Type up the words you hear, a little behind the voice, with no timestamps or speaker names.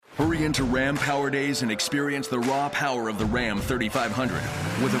Hurry into Ram Power Days and experience the raw power of the Ram 3500.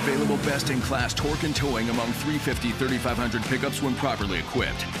 With available best-in-class torque and towing among 350 3500 pickups when properly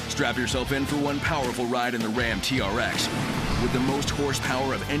equipped. Strap yourself in for one powerful ride in the Ram TRX with the most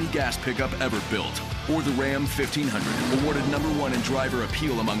horsepower of any gas pickup ever built. Or the Ram 1500, awarded #1 in driver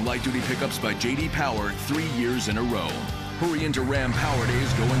appeal among light-duty pickups by J.D. Power 3 years in a row. Hurry into Ram Power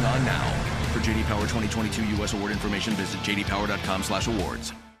Days going on now. For J.D. Power 2022 U.S. award information, visit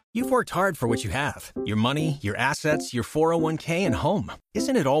jdpower.com/awards. You've worked hard for what you have. Your money, your assets, your 401k, and home.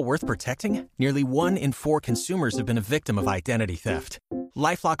 Isn't it all worth protecting? Nearly 1 in 4 consumers have been a victim of identity theft.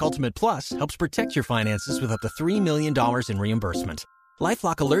 LifeLock Ultimate Plus helps protect your finances with up to $3 million in reimbursement.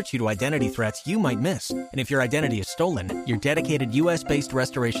 LifeLock alerts you to identity threats you might miss. And if your identity is stolen, your dedicated U.S.-based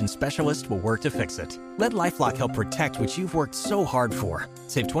restoration specialist will work to fix it. Let LifeLock help protect what you've worked so hard for.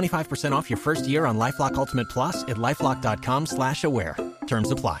 Save 25% off your first year on LifeLock Ultimate Plus at LifeLock.com/aware. Terms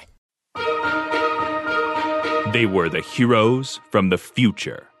apply. They were the heroes from the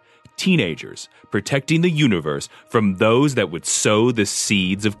future. Teenagers protecting the universe from those that would sow the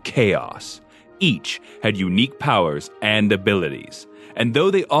seeds of chaos. Each had unique powers and abilities. And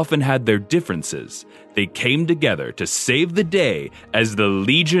though they often had their differences, they came together to save the day as the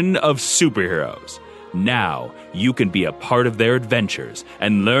Legion of Superheroes. Now, you can be a part of their adventures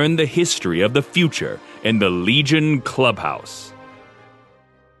and learn the history of the future in the Legion Clubhouse.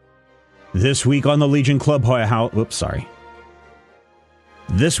 This week on the Legion Clubhouse...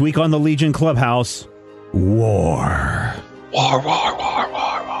 This week on the Legion Clubhouse, War.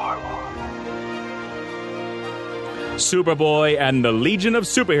 Superboy and the Legion of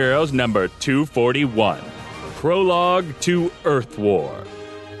Superheroes number 241. Prologue to Earth War.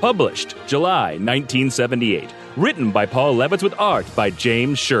 Published July 1978. Written by Paul Levitz with art by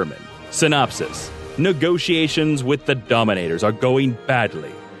James Sherman. Synopsis. Negotiations with the Dominators are going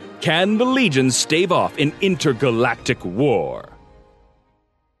badly. Can the Legion stave off an intergalactic war?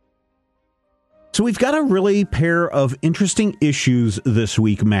 So we've got a really pair of interesting issues this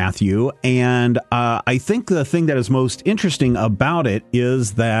week, Matthew, and I think the thing that is most interesting about it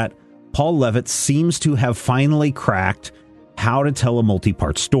is that Paul Levitz seems to have finally cracked how to tell a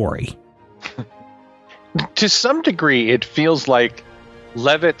multi-part story. To some degree, it feels like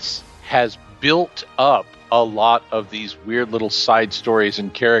Levitz has built up a lot of these weird little side stories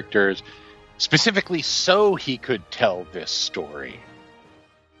and characters specifically so he could tell this story.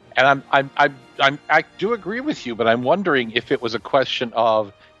 And I do agree with you, but I'm wondering if it was a question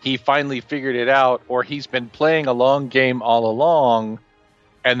of he finally figured it out, or he's been playing a long game all along,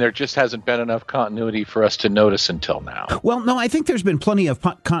 and there just hasn't been enough continuity for us to notice until now. Well, no, I think there's been plenty of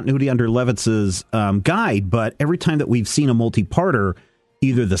continuity under Levitz's guide, but every time that we've seen a multi-parter,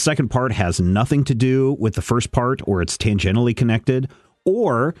 either the second part has nothing to do with the first part, or it's tangentially connected,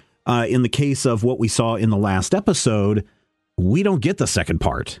 or in the case of what we saw in the last episode, we don't get the second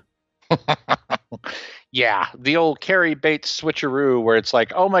part. Yeah, the old Carrie Bates switcheroo where it's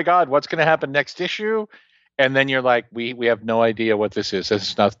like, oh my God, what's going to happen next issue? And then you're like, we have no idea what this is.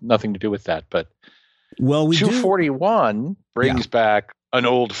 It's nothing to do with that. But well, 241 brings back an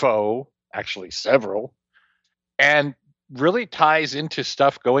old foe, actually several, and really ties into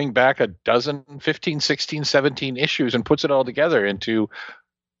stuff going back a dozen, 15, 16, 17 issues and puts it all together into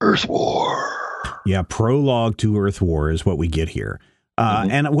Earth War. Yeah, prologue to Earth War is what we get here.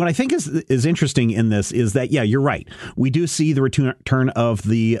 And what I think is interesting in this is that, yeah, you're right. We do see the return of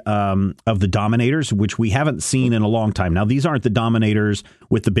the Dominators, which we haven't seen in a long time. Now, these aren't the Dominators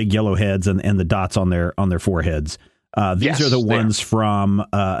with the big yellow heads and the dots on their foreheads. These are the ones from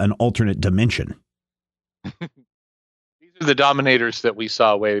an alternate dimension. These are the Dominators that we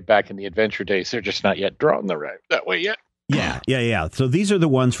saw way back in the Adventure Days. They're just not yet drawn that way yet. Yeah. So these are the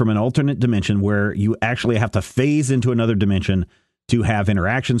ones from an alternate dimension where you actually have to phase into another dimension to have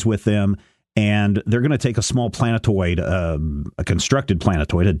interactions with them, and they're going to take a small planetoid, a constructed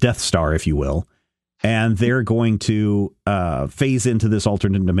planetoid, a Death Star, if you will, and they're going to phase into this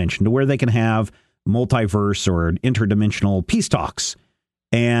alternate dimension to where they can have multiverse or interdimensional peace talks.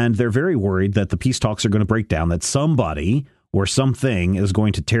 And they're very worried that the peace talks are going to break down, that somebody or something is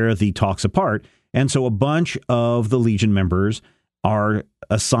going to tear the talks apart. And so a bunch of the Legion members are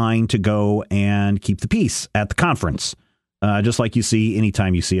assigned to go and keep the peace at the conference. Just like you see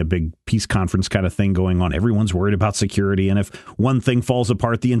anytime you see a big peace conference kind of thing going on, everyone's worried about security. And if one thing falls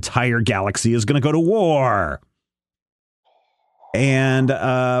apart, the entire galaxy is going to go to war. And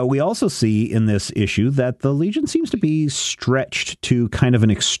we also see in this issue that the Legion seems to be stretched to kind of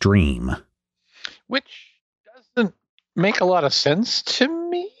an extreme. Which doesn't make a lot of sense to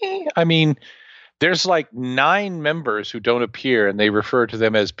me. I mean, there's like 9 members who don't appear, and they refer to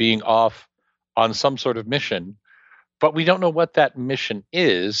them as being off on some sort of mission, but we don't know what that mission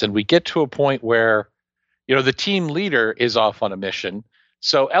is. And we get to a point where, the team leader is off on a mission.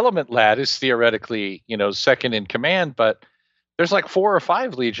 So Element Lad is theoretically, second in command, but there's like 4 or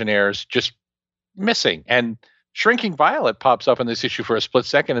 5 Legionnaires just missing. And Shrinking Violet pops up in this issue for a split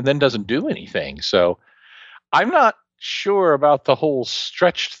second and then doesn't do anything. So I'm not sure about the whole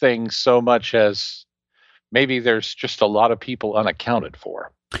stretched thing so much as maybe there's just a lot of people unaccounted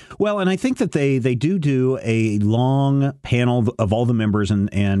for. Well, and I think that they do a long panel of all the members,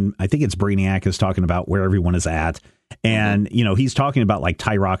 and I think it's Brainiac is talking about where everyone is at. And, he's talking about like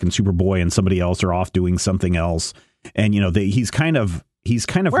Tyrock and Superboy and somebody else are off doing something else. And, he's kind of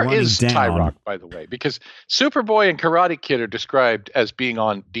Where running is down. Tyrock, by the way? Because Superboy and Karate Kid are described as being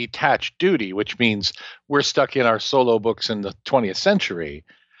on detached duty, which means we're stuck in our solo books in the 20th century.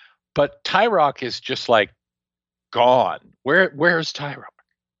 But Tyrock is just like gone. Where's Tyrock?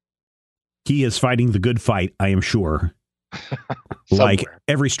 He is fighting the good fight, I am sure. Like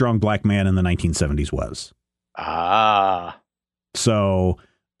every strong black man in the 1970s was. So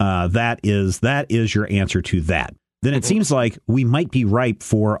that is your answer to that. Then it seems like we might be ripe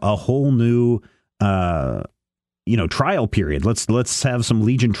for a whole new, trial period. Let's have some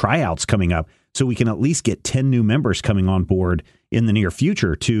Legion tryouts coming up so we can at least get 10 new members coming on board in the near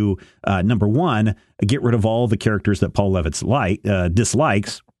future to, number one, get rid of all the characters that Paul Levitz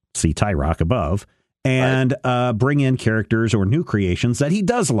dislikes, see Tyrock above, and bring in characters or new creations that he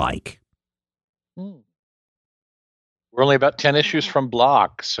does like. We're only about 10 issues from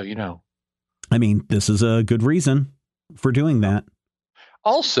block, so I mean, this is a good reason for doing that.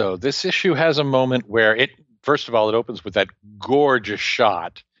 Also, this issue has a moment where first of all, it opens with that gorgeous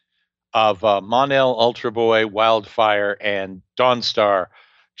shot of Mon-El, Ultra Boy, Wildfire, and Dawnstar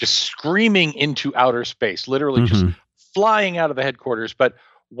just screaming into outer space, literally just flying out of the headquarters. But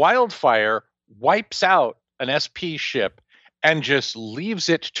Wildfire wipes out an SP ship and just leaves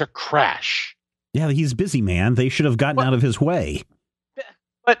it to crash. Yeah, he's busy, man. They should have gotten out of his way.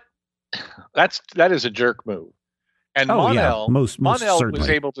 But that is a jerk move. And Mon-El most was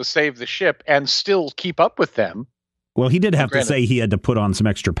able to save the ship and still keep up with them. Well, he did have to say he had to put on some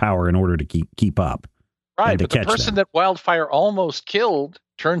extra power in order to keep up. Right, but the person that Wildfire almost killed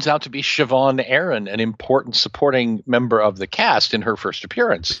turns out to be Siobhan Aaron, an important supporting member of the cast in her first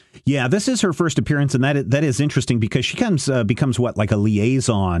appearance. Yeah, this is her first appearance, and that is interesting because she becomes what, like a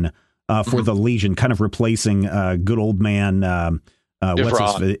liaison for the Legion, kind of replacing good old man.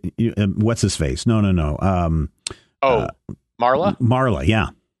 What's his face? No. Marla? Marla, yeah.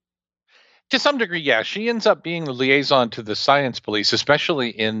 To some degree, yeah. She ends up being the liaison to the science police, especially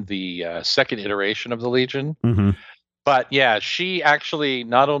in the second iteration of the Legion. Mm-hmm. But yeah, she actually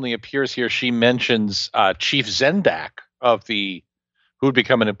not only appears here, she mentions Chief Zendak who would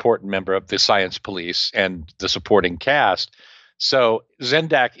become an important member of the science police and the supporting cast. So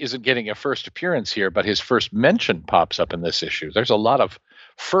Zendak isn't getting a first appearance here, but his first mention pops up in this issue. There's a lot of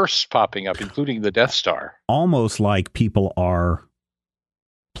firsts popping up, including the Death Star. Almost like people are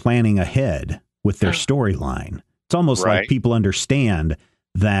planning ahead with their storyline. It's almost like people understand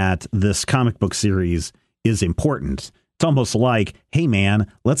that this comic book series is important. It's almost like, hey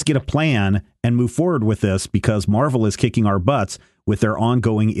man, let's get a plan and move forward with this because Marvel is kicking our butts with their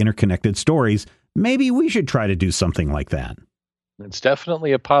ongoing interconnected stories. Maybe we should try to do something like that. It's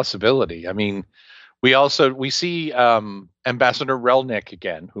definitely a possibility. I mean, we see Ambassador Relnick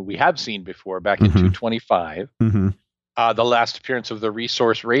again, who we have seen before back in 225. The last appearance of the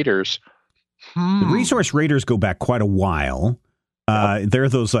Resource Raiders. The Resource Raiders go back quite a while. They're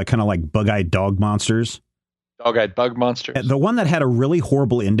those kind of like bug-eyed dog monsters. Dog-eyed bug monsters. The one that had a really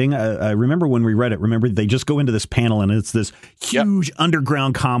horrible ending. I remember when we read it. Remember, they just go into this panel and it's this huge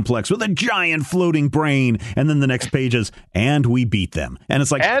underground complex with a giant floating brain. And then the next page is, and we beat them. And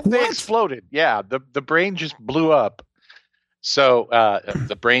it's like, and what? They exploded. Yeah, the brain just blew up. So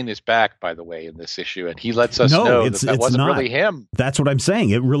the brain is back, by the way, in this issue, and he lets us know that wasn't really him. That's what I'm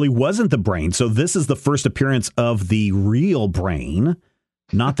saying. It really wasn't the brain. So this is the first appearance of the real brain,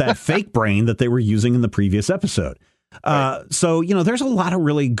 not that fake brain that they were using in the previous episode. Right. So, there's a lot of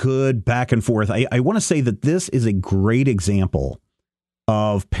really good back and forth. I want to say that this is a great example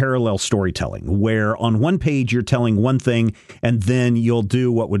of parallel storytelling, where on one page you're telling one thing, and then you'll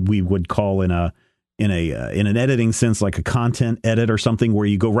do what we would call in an editing sense, like a content edit or something, where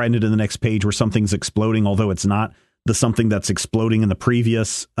you go right into the next page where something's exploding, although it's not the something that's exploding in the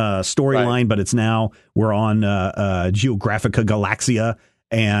previous storyline, but it's now we're on Geographica Galaxia,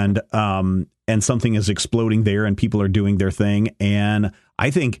 and something is exploding there, and people are doing their thing. And I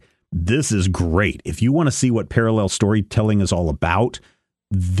think this is great. If you want to see what parallel storytelling is all about,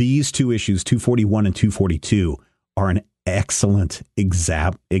 these two issues, 241 and 242, are an excellent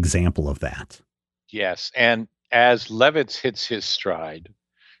example of that. Yes, and as Levitz hits his stride,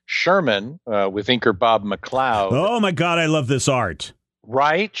 Sherman, with inker Bob McLeod. Oh my God, I love this art.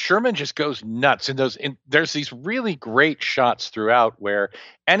 Right? Sherman just goes nuts. And there's these really great shots throughout where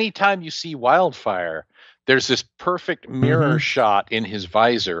anytime you see Wildfire, there's this perfect mirror shot in his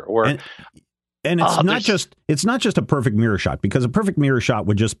visor. And it's not just a perfect mirror shot, because a perfect mirror shot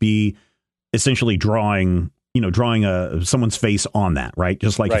would just be essentially drawing someone's face on that, right?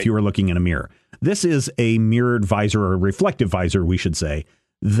 Just like if you were looking in a mirror. This is a mirrored visor, or a reflective visor, we should say,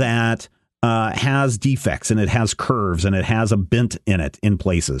 that has defects, and it has curves, and it has a bent in it in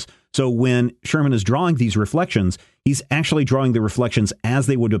places. So when Sherman is drawing these reflections, he's actually drawing the reflections as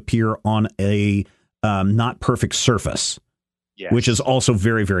they would appear on a not perfect surface. Yes. Which is also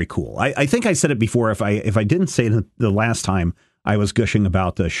very, very cool. I think I said it before. If I didn't say it the last time I was gushing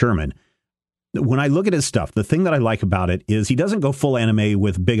about Sherman, when I look at his stuff, the thing that I like about it is he doesn't go full anime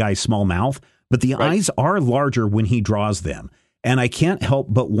with big eyes, small mouth, but the eyes are larger when he draws them. And I can't help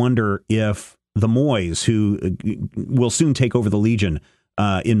but wonder if the Moys, who will soon take over the Legion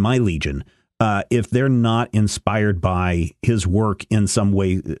in my Legion, if they're not inspired by his work in some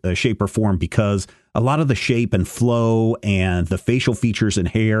way, shape, or form, because a lot of the shape and flow and the facial features and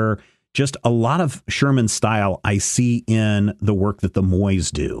hair, just a lot of Sherman's style I see in the work that the Moys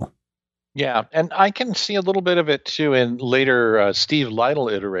do. Yeah, and I can see a little bit of it too in later Steve Lytle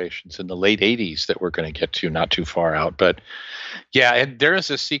iterations in the late 80s that we're going to get to not too far out. But yeah, and there is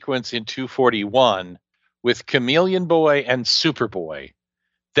a sequence in 241 with Chameleon Boy and Superboy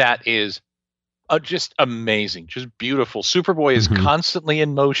that is just amazing, just beautiful. Superboy is constantly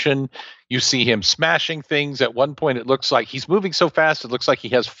in motion. You see him smashing things. At one point, it looks like he's moving so fast, it looks like he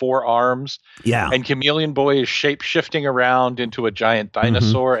has 4 arms. Yeah. And Chameleon Boy is shape-shifting around into a giant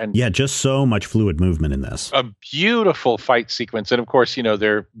dinosaur. And yeah, just so much fluid movement in this. A beautiful fight sequence. And of course,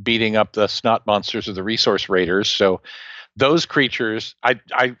 they're beating up the snot monsters of the Resource Raiders. So those creatures,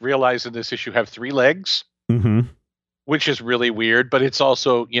 I realize in this issue, have 3 legs. Which is really weird, but it's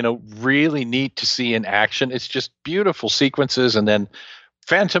also, really neat to see in action. It's just beautiful sequences. And then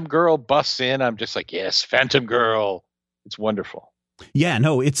Phantom Girl busts in. I'm just like, yes, Phantom Girl. It's wonderful. Yeah,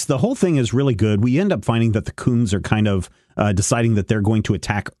 no, the whole thing is really good. We end up finding that the Coons are kind of deciding that they're going to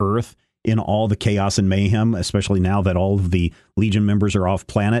attack Earth in all the chaos and mayhem, especially now that all of the Legion members are off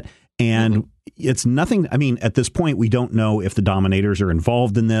planet. And it's nothing. I mean, at this point, we don't know if the Dominators are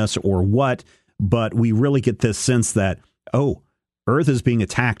involved in this or what. But we really get this sense that, Earth is being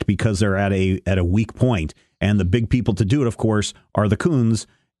attacked because they're at a weak point. And the big people to do it, of course, are the Coons.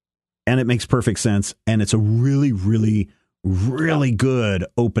 And it makes perfect sense. And it's a really, really, really good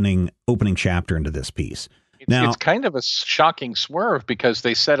opening chapter into this piece. It's kind of a shocking swerve because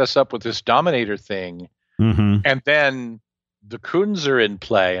they set us up with this Dominator thing. And then the Coons are in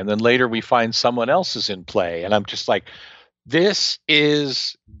play. And then later we find someone else is in play. And I'm just like, this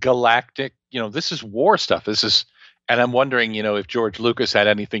is galactic. This is war stuff. And I'm wondering, if George Lucas had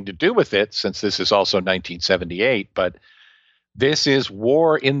anything to do with it, since this is also 1978, but this is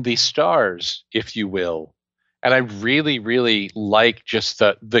war in the stars, if you will. And I really, really like just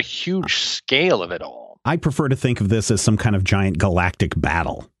the huge scale of it all. I prefer to think of this as some kind of giant galactic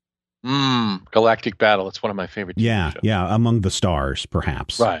battle. Galactic battle. It's one of my favorite TV shows. Yeah, among the stars,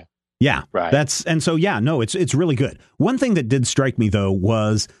 perhaps. Right. Yeah, right. It's really good. One thing that did strike me, though,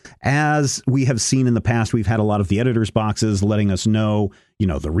 was as we have seen in the past, we've had a lot of the editor's boxes letting us know,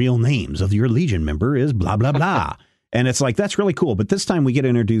 the real names of your Legion member is blah, blah, blah. And it's like, that's really cool. But this time we get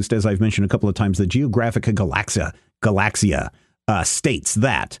introduced, as I've mentioned a couple of times, the Geographica Galaxia states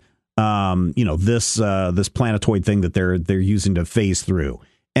that, this planetoid thing that they're using to phase through.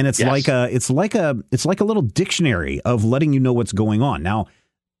 And it's like a little dictionary of letting you know what's going on. Now,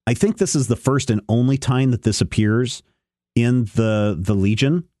 I think this is the first and only time that this appears in the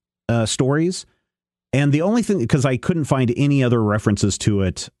Legion stories. And the only thing, because I couldn't find any other references to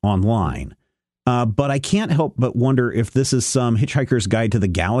it online, but I can't help but wonder if this is some Hitchhiker's Guide to the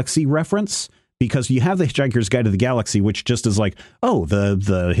Galaxy reference, because you have the Hitchhiker's Guide to the Galaxy, which just is like,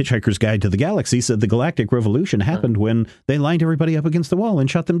 the Hitchhiker's Guide to the Galaxy said the Galactic Revolution happened when they lined everybody up against the wall and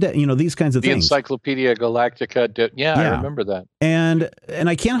shot them dead. These kinds of things. The Encyclopedia Galactica. I remember that. And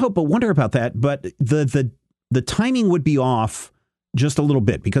I can't help but wonder about that. But the timing would be off just a little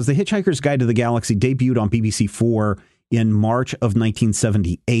bit, because the Hitchhiker's Guide to the Galaxy debuted on BBC4 in March of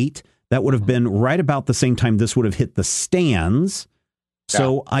 1978. That would have been right about the same time this would have hit the stands.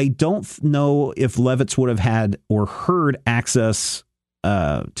 So I don't know if Levitz would have had or heard access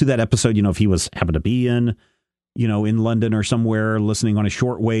to that episode, if he happened to be in London or somewhere listening on a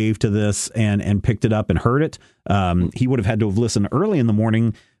shortwave to this and picked it up and heard it. He would have had to have listened early in the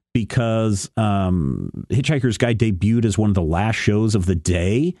morning because Hitchhiker's Guide debuted as one of the last shows of the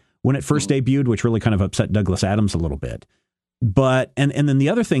day when it first debuted, which really kind of upset Douglas Adams a little bit. But and then the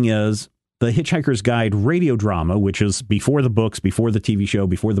other thing is the Hitchhiker's Guide radio drama, which is before the books, before the TV show,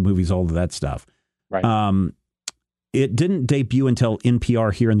 before the movies, all of that stuff. Right. It didn't debut until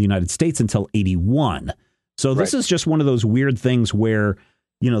NPR here in the United States until 1981. So this is just one of those weird things where,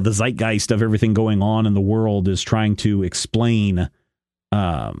 the zeitgeist of everything going on in the world is trying to explain,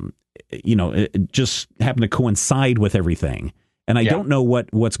 it just happened to coincide with everything. And I don't know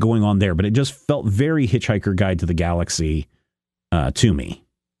what's going on there, but it just felt very Hitchhiker Guide to the Galaxy to me.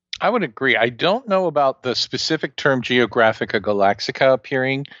 I would agree. I don't know about the specific term Geographica Galactica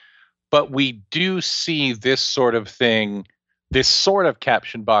appearing, but we do see this sort of thing, this sort of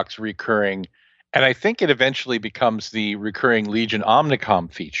caption box recurring. And I think it eventually becomes the recurring Legion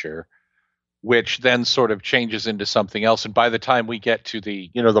Omnicom feature, which then sort of changes into something else. And by the time we get to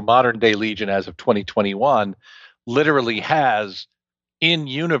the modern day Legion as of 2021, literally has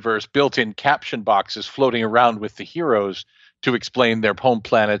in-universe built-in caption boxes floating around with the heroes to explain their home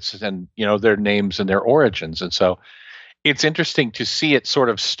planets and, their names and their origins. And so it's interesting to see it sort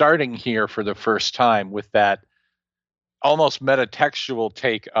of starting here for the first time with that almost metatextual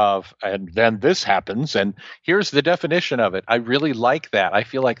take of, and then this happens, and here's the definition of it. I really like that. I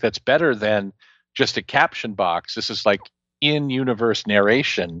feel like that's better than just a caption box. This is like in-universe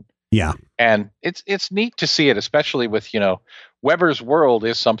narration. Yeah. And it's neat to see it, especially with, Weber's World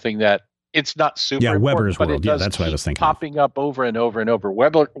is something that it's not super important, Weber's but World. it does That's what I was thinking. Popping up over and over and over.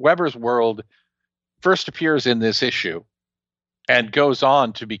 Weber's World first appears in this issue and goes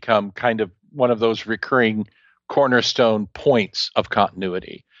on to become kind of one of those recurring cornerstone points of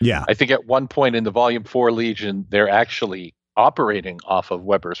continuity. Yeah. I think at one point in the Volume 4 Legion, they're actually operating off of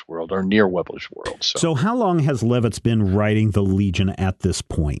Weber's World or near Weber's World. So how long has Levitz been writing the Legion at this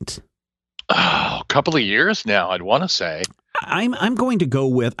point? A couple of years now, I'd want to say. I'm going to go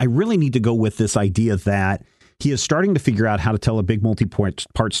with, I really need to go with this idea that he is starting to figure out how to tell a big multi-part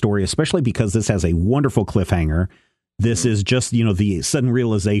story, especially because this has a wonderful cliffhanger. This is just, the sudden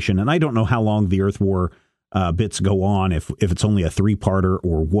realization, and I don't know how long the Earth War bits go on, if it's only a 3-parter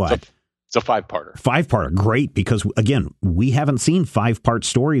or what. It's a 5-parter. 5-parter, great, because again, we haven't seen 5-part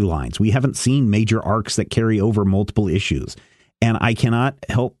storylines. We haven't seen major arcs that carry over multiple issues. And I cannot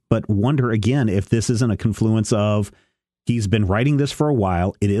help but wonder again if this isn't a confluence of he's been writing this for a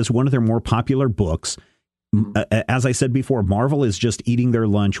while. It is one of their more popular books. As I said before, Marvel is just eating their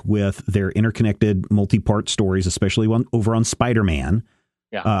lunch with their interconnected multi-part stories, especially over on Spider-Man.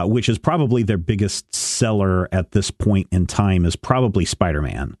 Yeah. Which is probably their biggest seller at this point in time, is probably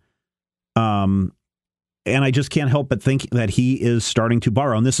Spider-Man. And I just can't help but think that he is starting to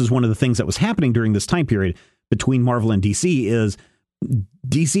borrow. And this is one of the things that was happening during this time period between Marvel and DC is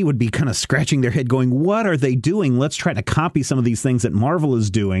DC would be kind of scratching their head going, what are they doing? Let's try to copy some of these things that Marvel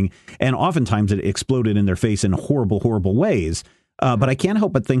is doing. And oftentimes it exploded in their face in horrible, horrible ways. But I can't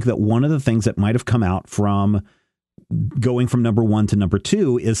help but think that one of the things that might have come out from going from number 1 to number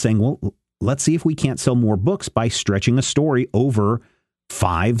 2 is saying, well, let's see if we can't sell more books by stretching a story over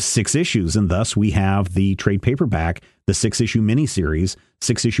 5-6 issues. And thus we have the trade paperback, the 6-issue miniseries,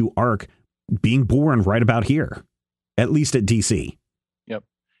 6-issue arc being born right about here, at least at DC. Yep.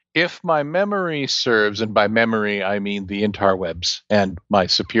 If my memory serves, and by memory, I mean the interwebs and my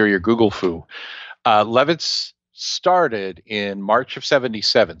superior Google foo, Levitz started in March of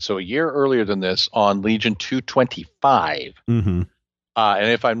 77, so a year earlier than this, on Legion 225. Mm-hmm.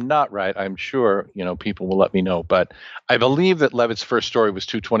 And if I'm not right, I'm sure people will let me know. But I believe that Levitz's first story was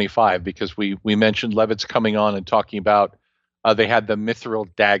 225 because we mentioned Levitz coming on and talking about they had the Mithril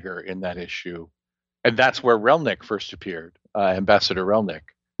dagger in that issue, and that's where Relnick first appeared, Ambassador Relnick.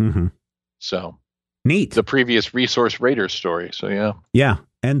 Mm-hmm. So neat. The previous Resource Raiders story. So yeah.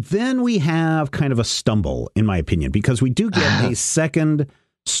 And then we have kind of a stumble, in my opinion, because we do get a second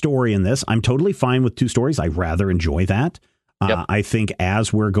story in this. I'm totally fine with 2 stories. I rather enjoy that. Yep. I think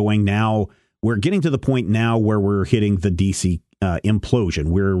as we're going now, we're getting to the point now where we're hitting the DC implosion.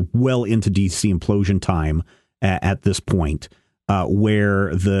 We're well into DC implosion time at this point,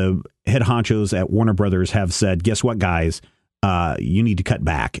 where the head honchos at Warner Brothers have said, guess what, guys? You need to cut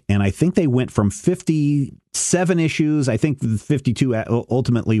back. And I think they went from 57 issues. I think 52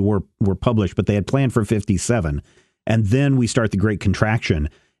 ultimately were published, but they had planned for 57. And then we start the Great Contraction.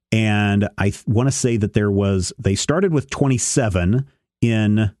 And I want to say that they started with 27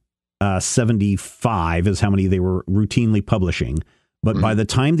 in 75 is how many they were routinely publishing. But by the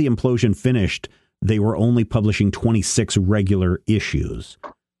time the implosion finished, they were only publishing 26 regular issues.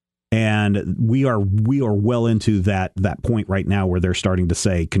 And we are well into that point right now where they're starting to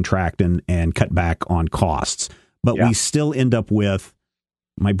say contract and cut back on costs. But we still end up with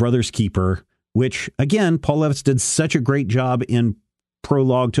My Brother's Keeper, which, again, Paul Levitz did such a great job in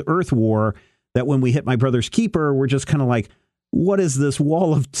Prologue to Earth War that when we hit My Brother's Keeper, we're just kind of like, what is this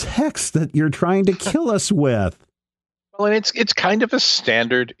wall of text that you're trying to kill us with? Well, and it's kind of a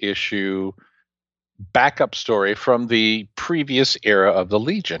standard issue backup story from the previous era of the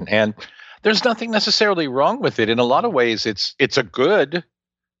Legion, and there's nothing necessarily wrong with it. In a lot of ways, it's a good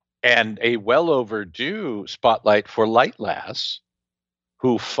and a well overdue spotlight for Lightlass,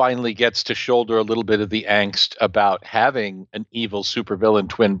 who finally gets to shoulder a little bit of the angst about having an evil supervillain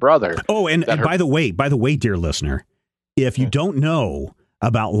twin brother. Oh, and by the way, dear listener, if you don't know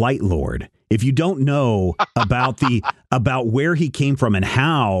about Light Lord, if you don't know about where he came from and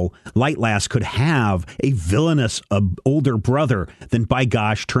how Lightlass could have a villainous older brother, then by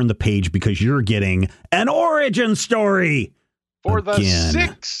gosh, turn the page, because you're getting an origin story for the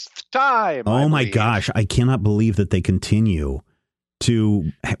sixth time. Oh my gosh, I cannot believe that they continue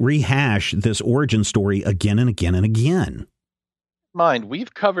to rehash this origin story again and again and again. Mind,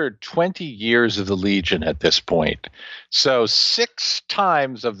 we've covered 20 years of the Legion at this point. So 6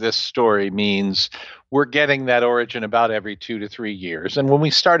 times of this story means we're getting that origin about every 2 to 3 years. And when we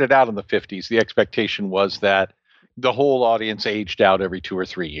started out in the 50s, the expectation was that the whole audience aged out every 2 or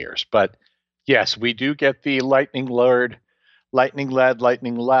 3 years. But yes, we do get the Lightning Lord, Lightning Lad,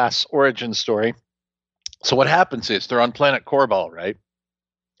 Lightning Lass origin story. So what happens is they're on planet Korbal, right?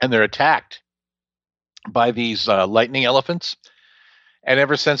 And they're attacked by these lightning elephants. And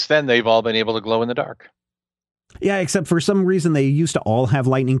ever since then, they've all been able to glow in the dark. Yeah, except for some reason they used to all have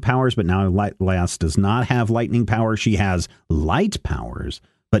lightning powers, but now Lightlass does not have lightning powers. She has light powers,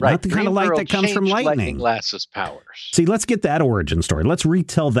 but not the kind of light that comes from lightning. Lightlass's powers. See, let's get that origin story. Let's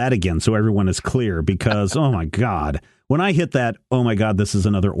retell that again so everyone is clear, because, oh my God, when I hit that, oh my God, this is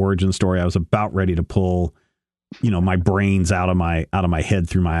another origin story, I was about ready to pull, my brains out of my head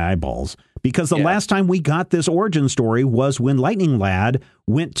through my eyeballs. Because the last time we got this origin story was when Lightning Lad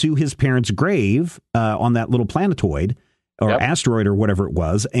went to his parents' grave on that little planetoid or asteroid or whatever it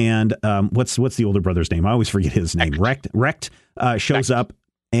was. And what's the older brother's name? I always forget his name. Rekt shows up,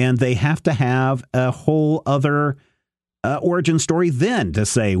 and they have to have a whole other origin story then to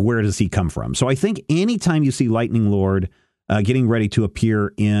say, where does he come from? So I think anytime you see Lightning Lord getting ready to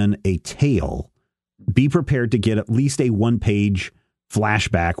appear in a tale, be prepared to get at least a 1-page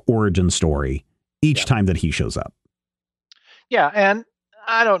flashback origin story each time that he shows up. Yeah, and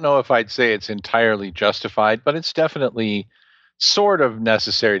I don't know if I'd say it's entirely justified, but it's definitely sort of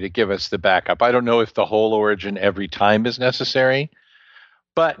necessary to give us the backup. I don't know if the whole origin every time is necessary,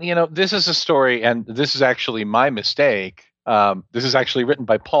 but this is a story, and this is actually my mistake. This is actually written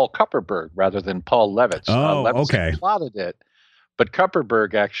by Paul Kupperberg rather than Paul Levitz. Levitz okay. Plotted it, but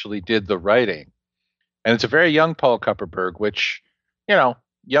Kupperberg actually did the writing, and it's a very young Paul Kupperberg, which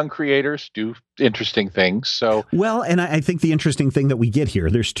young creators do interesting things. So well, and I think the interesting thing that we get here,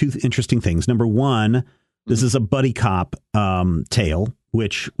 there's 2 interesting things. Number one, this is a buddy cop tale,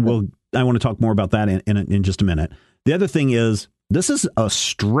 which I want to talk more about that in just a minute. The other thing is, this is a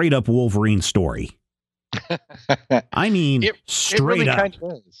straight up Wolverine story. I mean, straight it really up. Kind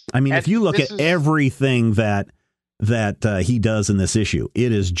of is. I mean, if you look at everything that he does in this issue,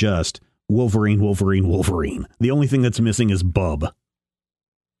 it is just Wolverine. The only thing that's missing is Bub.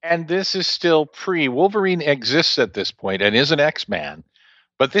 And this is still Wolverine exists at this point and is an X-Man,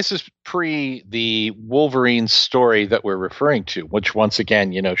 but this is the Wolverine story that we're referring to, which once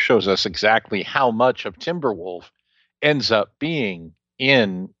again, shows us exactly how much of Timberwolf ends up being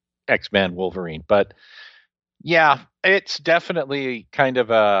in X-Men Wolverine. But yeah, it's definitely kind of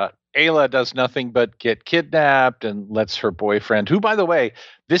Ayla does nothing but get kidnapped and lets her boyfriend, who, by the way,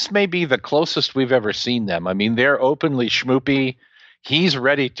 this may be the closest we've ever seen them. I mean, they're openly schmoopy. He's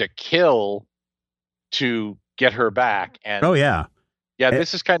ready to kill to get her back. And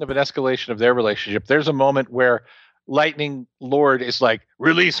this is kind of an escalation of their relationship. There's a moment where Lightning Lord is like,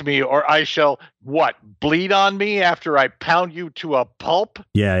 release me or I shall bleed on me after I pound you to a pulp.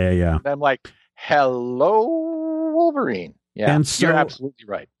 Yeah. And I'm like, hello, Wolverine. Yeah, and so, you're absolutely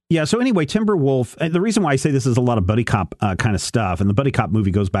right. Yeah. So anyway, Timberwolf, the reason why I say this is a lot of buddy cop kind of stuff, and the buddy cop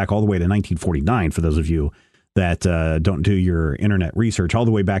movie goes back all the way to 1949 for those of you that don't do your internet research, all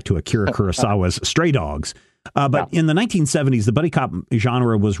the way back to Akira Kurosawa's Stray Dogs. But in the 1970s, the buddy cop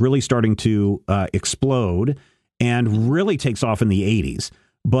genre was really starting to explode and really takes off in the 80s.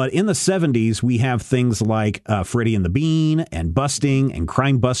 But in the 70s, we have things like Freddie and the Bean and Busting and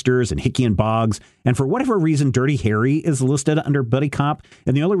Crime Busters and Hickey and Boggs. And for whatever reason, Dirty Harry is listed under Buddy Cop.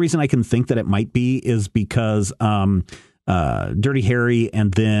 And the only reason I can think that it might be is because Dirty Harry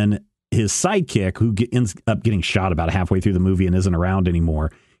and then his sidekick, who ends up getting shot about halfway through the movie and isn't around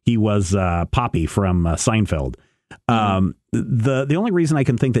anymore, he was Poppy from Seinfeld. The only reason I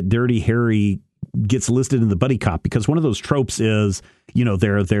can think that Dirty Harry gets listed in the Buddy Cop, because one of those tropes is, you know,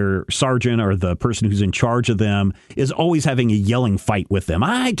 their sergeant or the person who's in charge of them is always having a yelling fight with them.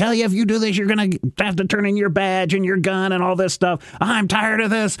 I tell you, if you do this, you're going to have to turn in your badge and your gun and all this stuff. I'm tired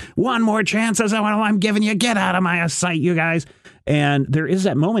of this. One more chance is what I'm giving you. Get out of my sight, you guys. And there is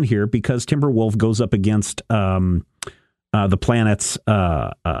that moment here because Timberwolf goes up against the planet's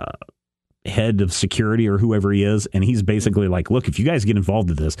head of security or whoever he is, and he's basically like, look, if you guys get involved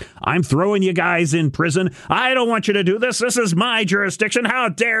in this, I'm throwing you guys in prison. I don't want you to do this. This is my jurisdiction. How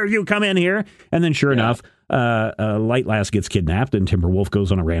dare you come in here? And then sure enough, Light Lass gets kidnapped and Timberwolf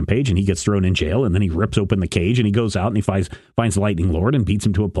goes on a rampage and he gets thrown in jail, and then he rips open the cage and he goes out and he finds Lightning Lord and beats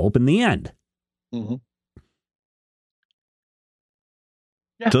him to a pulp in the end. Mm-hmm.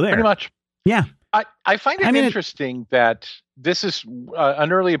 Yeah, so there. Pretty much. Yeah. I find it interesting that this is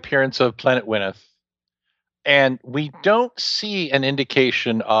an early appearance of Planet Wynneth, and we don't see an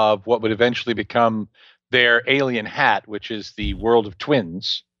indication of what would eventually become their alien hat, which is the world of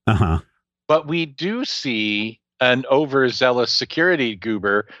twins. Uh-huh. But we do see an overzealous security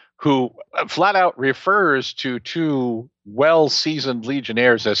goober who flat out refers to two well-seasoned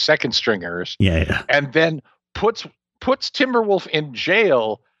Legionnaires as second stringers. Yeah. And then puts Timberwolf in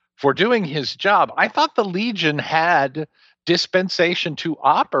jail for doing his job. I thought the Legion had dispensation to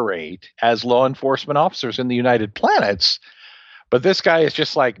operate as law enforcement officers in the United Planets, but this guy is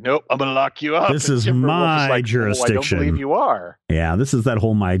just like, nope, I'm going to lock you up. This is my jurisdiction. I don't believe you are. Yeah, this is that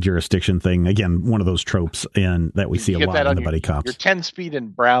whole my jurisdiction thing. Again, one of those tropes that we see a lot in the Buddy Cops. Your 10-speed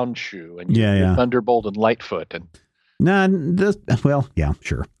and Brown shoe, and your Thunderbolt and Lightfoot. And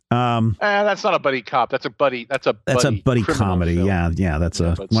sure. That's not a buddy cop. That's a buddy comedy. Film. Yeah. That's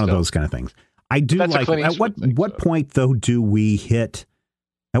one of those kind of things. I do like. At what point though do we hit?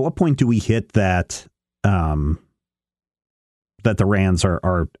 At what point do we hit that? That the Rands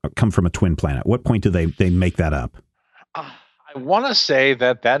are come from a twin planet. What point do they make that up? I want to say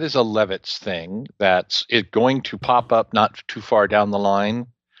that is a Levitz thing. That's it going to pop up not too far down the line,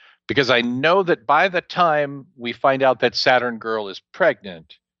 because I know that by the time we find out that Saturn Girl is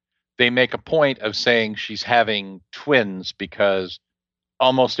pregnant, they make a point of saying she's having twins because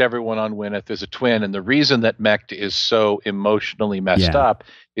almost everyone on Wynneth is a twin. And the reason that Mech is so emotionally messed up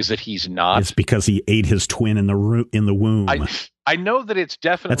is that he's not. It's because he ate his twin in the womb. I know that it's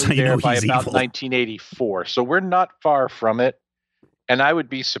definitely there by about evil. 1984. So we're not far from it. And I would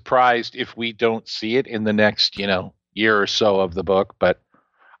be surprised if we don't see it in the next, year or so of the book. But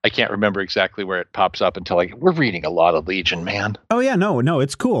I can't remember exactly where it pops up until we're reading a lot of Legion, man. Oh, yeah. No,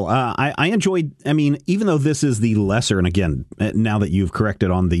 it's cool. I enjoyed, even though this is the lesser, and again, now that you've corrected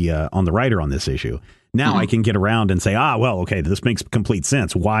on the writer on this issue, now I can get around and say, okay, this makes complete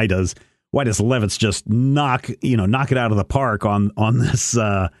sense. Why does Levitz just knock it out of the park on this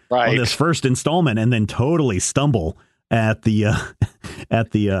on this first installment and then totally stumble at the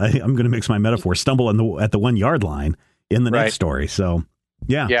I'm going to mix my metaphor, stumble at the 1 yard line in the next story. So.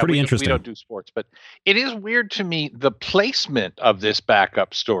 Yeah, pretty interesting. We don't do sports, but it is weird to me, the placement of this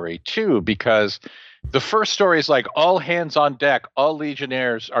backup story, too, because the first story is like all hands on deck, all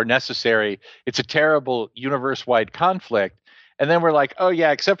Legionnaires are necessary. It's a terrible universe-wide conflict. And then we're like, oh,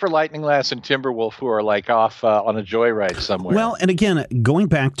 yeah, except for Lightning Lass and Timberwolf, who are off on a joyride somewhere. Well, and again, going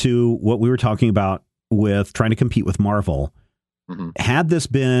back to what we were talking about with trying to compete with Marvel, had this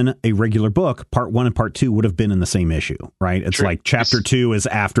been a regular book, part 1 and part 2 would have been in the same issue, right? It's like chapter 2 is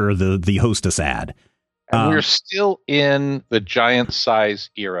after the hostess ad. And we're still in the giant size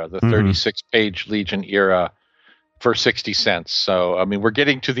era, the 36-page Legion era for 60 cents. So, we're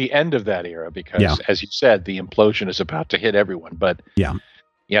getting to the end of that era because, as you said, the implosion is about to hit everyone. But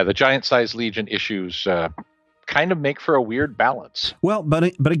the giant size Legion issues kind of make for a weird balance. Well,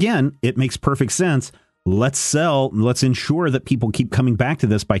 but again, it makes perfect sense. Let's ensure that people keep coming back to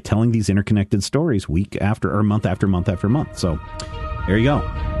this by telling these interconnected stories week after or month after month after month. So there you go.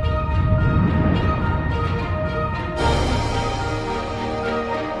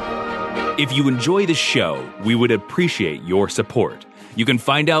 If you enjoy the show, we would appreciate your support. You can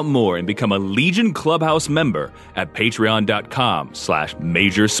find out more and become a Legion Clubhouse member at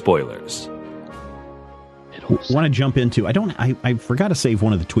patreon.com/Major Spoilers. Want to jump into, I forgot to save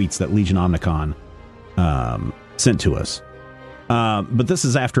one of the tweets that Legion Omnicon sent to us. But this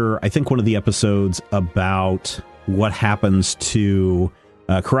is after, I think, one of the episodes about what happens to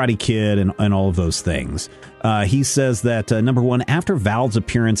Karate Kid and all of those things. He says that, number one, after Val's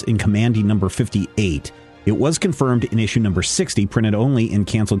appearance in Commandy number 58, it was confirmed in issue number 60, printed only in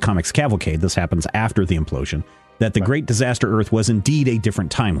Canceled Comics Cavalcade, this happens after the implosion, that the Great Disaster Earth was indeed a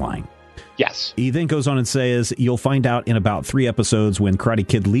different timeline. Yes. He then goes on and says, you'll find out in about 3 episodes when Karate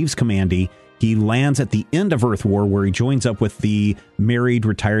Kid leaves Commandy, he lands at the end of Earth War, where he joins up with the married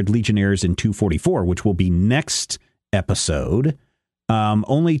retired Legionnaires in 244, which will be next episode,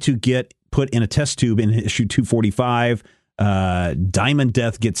 only to get put in a test tube in issue 245. Diamond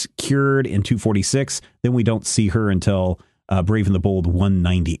Death gets cured in 246. Then we don't see her until Brave and the Bold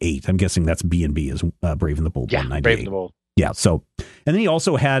 198. I'm guessing that's B&B is Brave and the Bold 198. Brave and the Bold. Yeah. So, and then he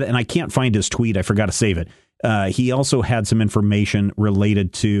also had, and I can't find his tweet, I forgot to save it. He also had some information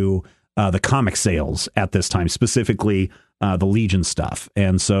related to the comic sales at this time, specifically the Legion stuff.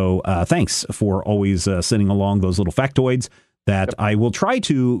 And so thanks for always sending along those little factoids that I will try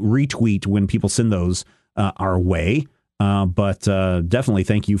to retweet when people send those our way. But definitely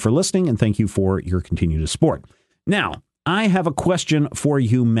thank you for listening, and thank you for your continued support. Now, I have a question for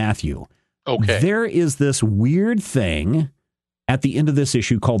you, Matthew. Okay. There is this weird thing at the end of this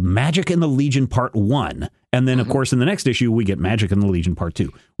issue called Magic in the Legion Part 1. And then, of course, in the next issue, we get Magic in the Legion Part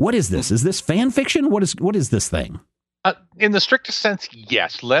 2. What is this? Is this fan fiction? What is this thing? In the strictest sense,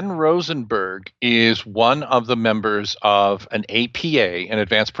 yes. Len Rosenberg is one of the members of an APA, an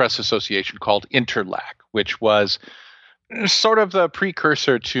Advanced Press Association called Interlac, which was sort of the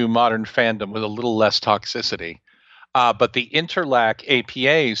precursor to modern fandom with a little less toxicity. But the Interlac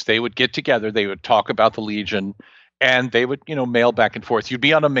APAs, they would get together, they would talk about the Legion, and they would, mail back and forth. You'd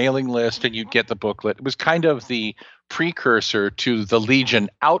be on a mailing list and you'd get the booklet. It was kind of the precursor to the Legion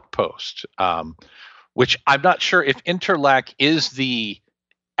Outpost, which I'm not sure if Interlac is the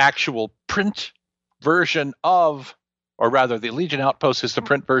actual print version of, or rather the Legion Outpost is the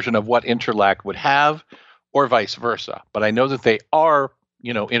print version of what Interlac would have, or vice versa. But I know that they are,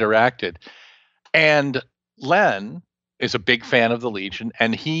 interacted. And Len is a big fan of the Legion,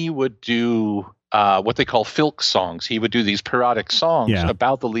 and he would do what they call filk songs. He would do these parodic songs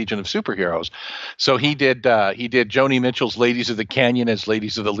about the Legion of Superheroes. So he did Joni Mitchell's Ladies of the Canyon as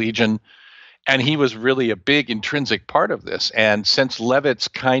Ladies of the Legion, and he was really a big intrinsic part of this. And since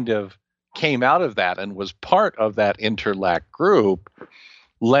Levitz kind of came out of that and was part of that Interlac group,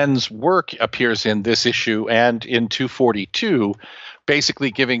 Len's work appears in this issue and in 242, basically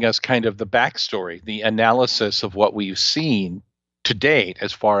giving us kind of the backstory, the analysis of what we've seen to date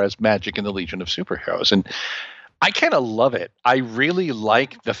as far as Magic in the Legion of Superheroes. And I kind of love it. I really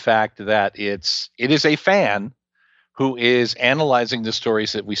like the fact that it is a fan who is analyzing the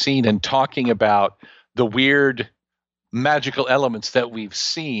stories that we've seen and talking about the weird magical elements that we've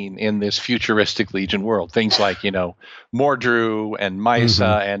seen in this futuristic Legion world. Things like, Mordru and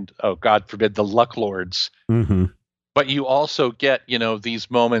Misa and, oh, God forbid, the Luck Lords. Mm-hmm. But you also get,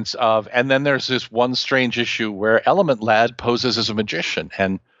 these moments of, and then there's this one strange issue where Element Lad poses as a magician.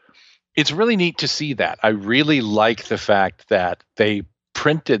 And it's really neat to see that. I really like the fact that they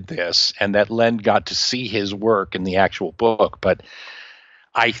printed this and that Len got to see his work in the actual book. But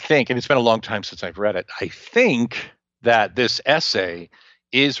I think, and it's been a long time since I've read it, I think that this essay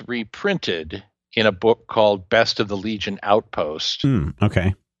is reprinted in a book called Best of the Legion Outpost.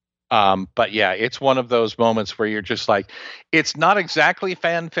 Okay. But yeah, it's one of those moments where you're just like, it's not exactly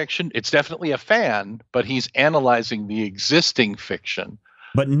fan fiction. It's definitely a fan, but he's analyzing the existing fiction.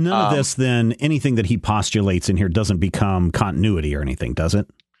 But none of this, then, anything that he postulates in here doesn't become continuity or anything, does it?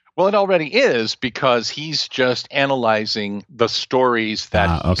 Well, it already is, because he's just analyzing the stories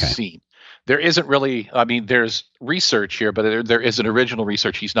that he's seen. There isn't really, there's research here, but there isn't original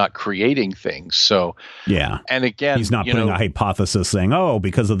research. He's not creating things. So, yeah. And again, he's not putting a hypothesis saying, oh,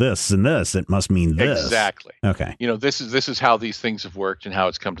 because of this and this, it must mean this. Exactly. Okay. This is how these things have worked and how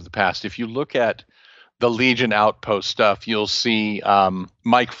it's come to the past. If you look at the Legion Outpost stuff, you'll see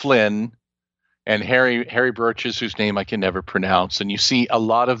Mike Flynn and Harry Birches, whose name I can never pronounce. And you see a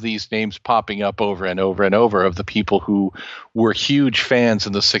lot of these names popping up over and over and over of the people who were huge fans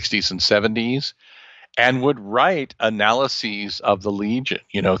in the 60s and 70s and would write analyses of the Legion,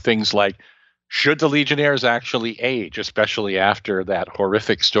 things like, should the Legionnaires actually age, especially after that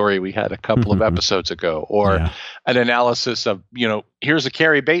horrific story we had a couple of episodes ago, or an analysis of, here's a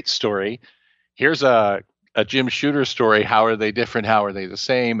Carrie Bates story. Here's a Jim Shooter story. How are they different? How are they the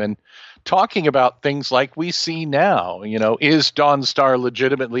same? And talking about things like we see now. Is Dawnstar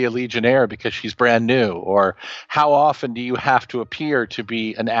legitimately a Legionnaire because she's brand new? Or how often do you have to appear to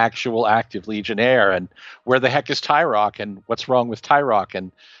be an actual active Legionnaire? And where the heck is Tyrock? And what's wrong with Tyrock?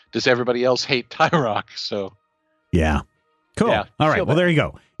 And does everybody else hate Tyrock? So, yeah. Cool. Yeah, all right. Well, there you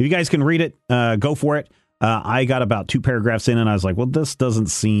go. If you guys can read it, go for it. I got about 2 paragraphs in and I was like, well, this doesn't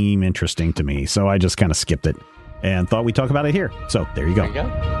seem interesting to me. So I just kind of skipped it and thought we'd talk about it here. So there you go. There you go.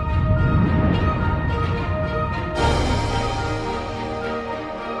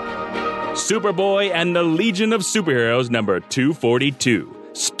 Superboy and the Legion of Superheroes number 242,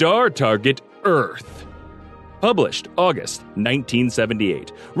 Star Target Earth. Published August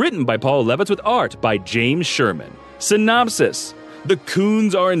 1978. Written by Paul Levitz with art by James Sherman. Synopsis: the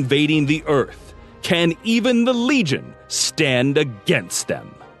Coons are invading the Earth. Can even the Legion stand against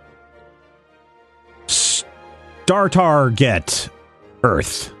them? Star Target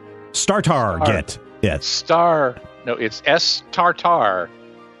Earth. Star Target. Yes. It's S Tartar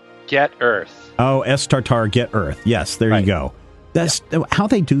Get Earth. Oh, S Tartar Get Earth. Yes, there you go. That's how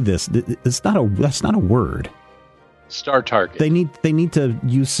they do this. That's not a word. Star Target. They need to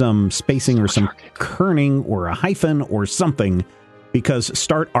use some spacing or some kerning or a hyphen or something, because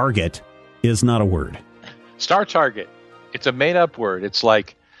Start Arget is not a word. Star Target. It's a made up word. It's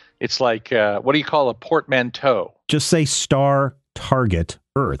like what do you call a portmanteau? Just say Star Target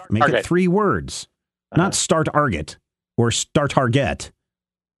Earth. Make it 3 words, not Start Arget or Star Target,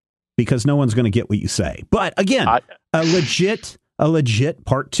 because no one's going to get what you say. But again, a legit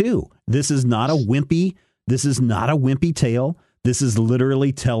part 2. This is not a wimpy tale. This is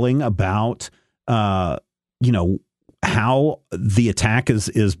literally telling about, how the attack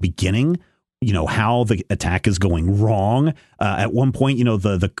is beginning, how the attack is going wrong. At one point,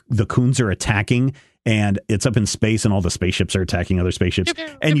 the Coons are attacking and it's up in space and all the spaceships are attacking other spaceships.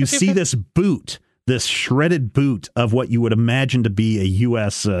 And you see this boot, this shredded boot of what you would imagine to be a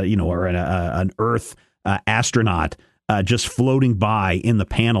U.S., or an Earth astronaut, just floating by in the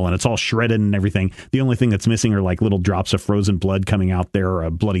panel, and it's all shredded and everything. The only thing that's missing are like little drops of frozen blood coming out there, or a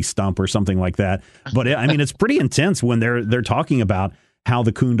bloody stump or something like that. But it's pretty intense when they're talking about how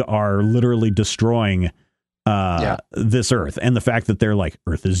the Khund are literally destroying this Earth, and the fact that they're like,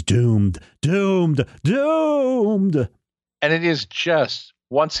 Earth is doomed. And it is just,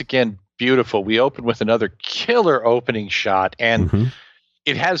 once again, beautiful. We open with another killer opening shot, and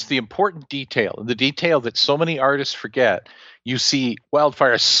it has the important detail, the detail that so many artists forget. You see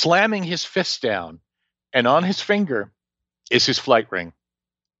Wildfire slamming his fist down, and on his finger is his flight ring.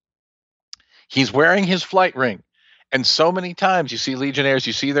 He's wearing his flight ring. And so many times you see Legionnaires,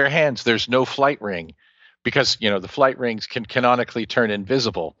 you see their hands, there's no flight ring, because, the flight rings can canonically turn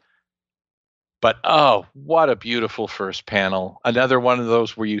invisible. But, oh, what a beautiful first panel. Another one of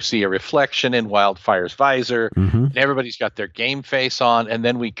those where you see a reflection in Wildfire's visor, and everybody's got their game face on, and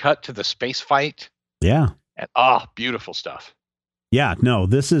then we cut to the space fight. Yeah. And, beautiful stuff. Yeah, no,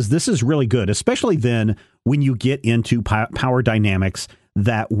 this is really good, especially then when you get into power dynamics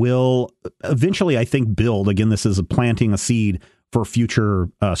that will eventually, I think, build. Again, this is planting a seed for future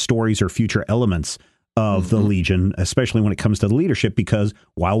stories or future elements of the Legion, especially when it comes to the leadership, because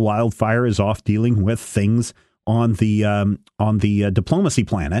while Wildfire is off dealing with things on the diplomacy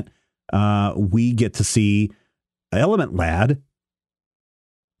planet, we get to see Element Lad,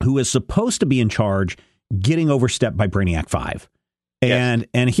 who is supposed to be in charge, getting overstepped by Brainiac 5.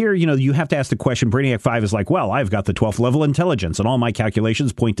 And here, you have to ask the question. Brainiac 5 is like, well, I've got the 12th level intelligence and all my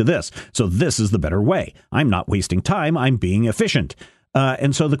calculations point to this. So this is the better way. I'm not wasting time. I'm being efficient.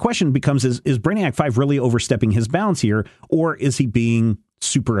 And so the question becomes, is Brainiac 5 really overstepping his bounds here, or is he being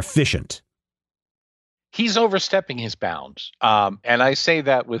super efficient? He's overstepping his bounds. And I say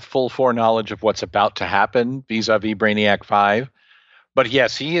that with full foreknowledge of what's about to happen vis-a-vis Brainiac 5. But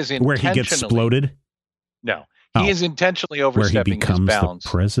yes, he is intentionally... Where he gets exploded? No. He is intentionally overstepping his bounds. Where he becomes the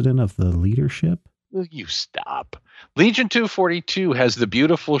president of the leadership? Will you stop? Legion 242 has the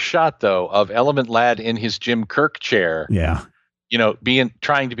beautiful shot, though, of Element Lad in his Jim Kirk chair. Yeah.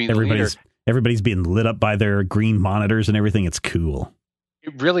 Trying to be the leader. Everybody's being lit up by their green monitors and everything. It's cool.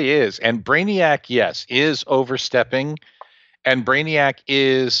 It really is. And Brainiac, yes, is overstepping. And Brainiac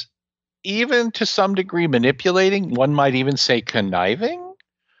is, even to some degree, manipulating. One might even say conniving.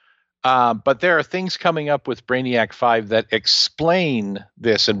 But there are things coming up with Brainiac 5 that explain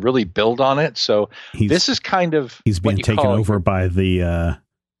this and really build on it. So this is kind of... He's being taken over by the...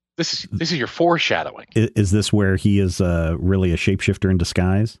 This is your foreshadowing. Is this where he is really a shapeshifter in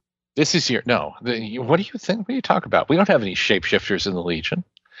disguise? This is your... No. What do you think? What do you talk about? We don't have any shapeshifters in the Legion.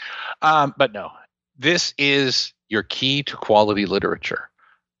 But no. This is your key to quality literature.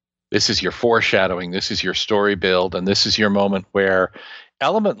 This is your foreshadowing. This is your story build. And this is your moment where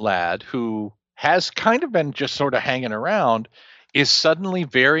Element Lad, who has kind of been just sort of hanging around, is suddenly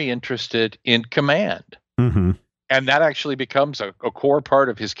very interested in command. Mm-hmm. And that actually becomes a core part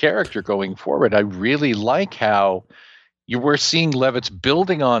of his character going forward. I really like how we're seeing Levitz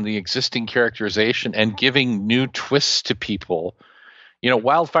building on the existing characterization and giving new twists to people.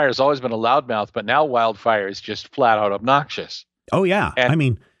 Wildfire has always been a loudmouth, but now Wildfire is just flat out obnoxious. Oh, yeah.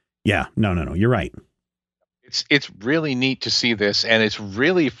 And No. You're right. It's really neat to see this, and it's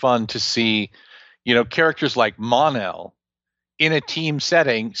really fun to see, characters like Mon-El in a team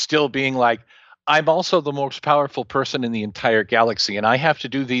setting still being like, I'm also the most powerful person in the entire galaxy, and I have to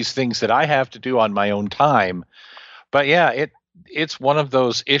do these things that I have to do on my own time. But yeah, it's one of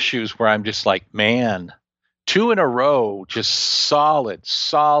those issues where I'm just like, man, 2 in a row, just solid,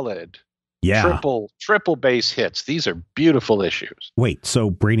 yeah, triple base hits. These are beautiful issues. Wait, so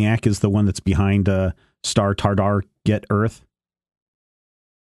Brainiac is the one that's behind Star Tardar Get Earth?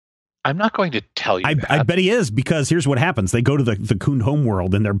 I'm not going to tell you that. I bet he is, because here's what happens. They go to the Khund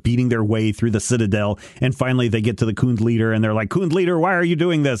homeworld, and they're beating their way through the Citadel, and finally they get to the Khund leader, and they're like, Khund leader, why are you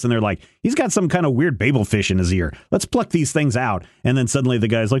doing this? And they're like, he's got some kind of weird Babelfish in his ear. Let's pluck these things out. And then suddenly the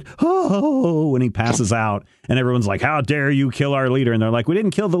guy's like, oh, when he passes out, and everyone's like, how dare you kill our leader? And they're like, we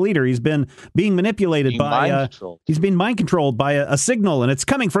didn't kill the leader. He's been being manipulated he's been mind controlled by a signal, and it's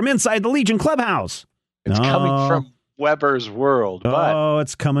coming from inside the Legion clubhouse. It's coming from Weber's world. But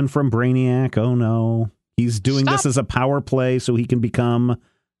it's coming from Brainiac. Oh, no. He's doing this as a power play so he can become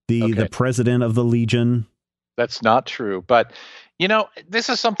the president of the Legion. That's not true. But, this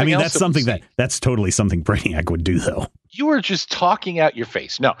is something else. That's totally something Brainiac would do, though. You were just talking out your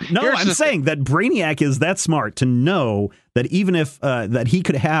face. No, I'm saying that Brainiac is that smart to know that even if that he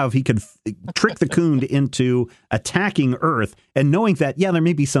could trick the Khund into attacking Earth, and knowing that, yeah, there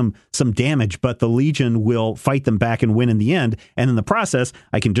may be some damage, but the Legion will fight them back and win in the end. And in the process,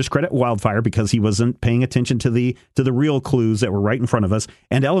 I can discredit Wildfire because he wasn't paying attention to the real clues that were right in front of us.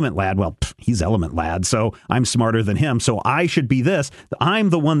 And Element Lad, well, he's Element Lad, so I'm smarter than him. So I should be this. I'm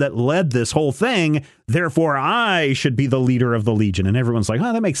the one that led this whole thing. Therefore, I should be the leader of the Legion. And everyone's like,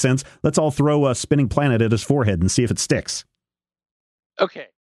 oh, that makes sense. Let's all throw a spinning planet at his forehead and see if it sticks. Okay.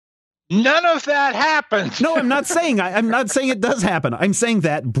 None of that happens. No, I'm not saying it does happen. I'm saying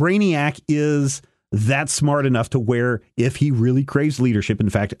that Brainiac is that smart enough to where if he really craves leadership, in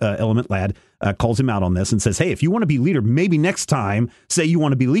fact, Element Lad calls him out on this and says, hey, if you want to be leader, maybe next time say you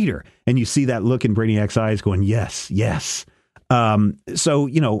want to be leader. And you see that look in Brainiac's eyes going, yes.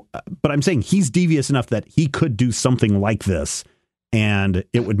 So, but I'm saying he's devious enough that he could do something like this and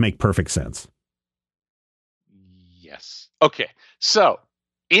it would make perfect sense. Yes. Okay. So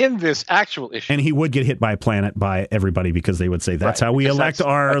in this actual issue, and he would get hit by a planet by everybody because they would say, that's how we elect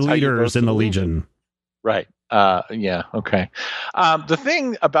our leaders in the Legion. Right. Yeah. Okay. The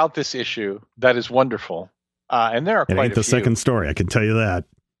thing about this issue that is wonderful, and there are quite a few. It ain't the second story, I can tell you that.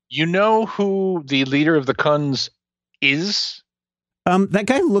 You know who the leader of the Khunds is? That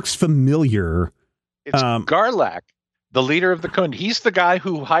guy looks familiar. It's Garlack, the leader of the Khund. He's the guy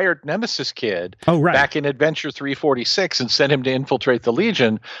who hired Nemesis Kid back in Adventure 346 and sent him to infiltrate the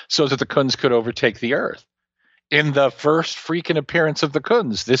Legion so that the Khunds could overtake the Earth. In the first freaking appearance of the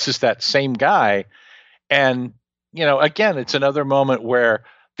Khunds, this is that same guy. And, again, it's another moment where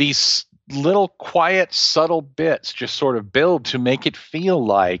these little quiet, subtle bits just sort of build to make it feel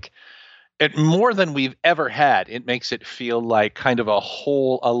like it more than we've ever had. It makes it feel like kind of a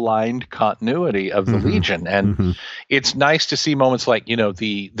whole aligned continuity of the Legion. And it's nice to see moments like,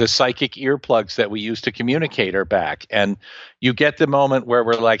 the psychic earplugs that we use to communicate are back. And you get the moment where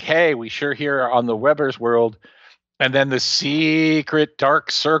we're like, hey, we sure hear on the Weber's world. And then the secret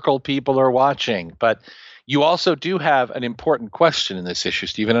dark circle people are watching. But you also do have an important question in this issue,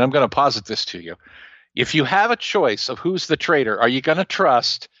 Stephen, and I'm going to posit this to you. If you have a choice of who's the traitor, are you going to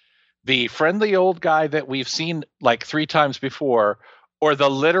trust the friendly old guy that we've seen like 3 times before, or the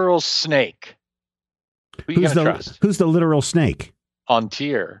literal snake? Who are you going to trust? Who's the literal snake?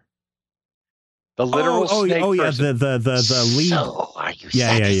 Antir. The literal snake. Oh, yeah, the lead. So are you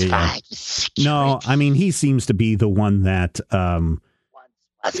satisfied? Yeah. No, I mean, he seems to be the one that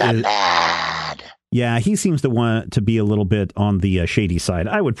was a lad. Yeah, he seems to be a little bit on the shady side.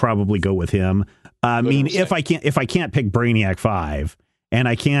 I would probably go with him. I mean, if I can't pick Brainiac 5. And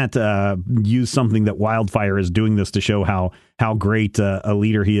I can't use something that Wildfire is doing this to show how great a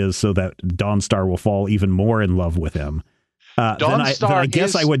leader he is, so that Dawnstar will fall even more in love with him. Then I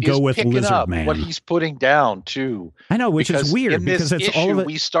guess I would go with Lizard Man. What he's putting down too. I know, which is weird because it's issue, all of it.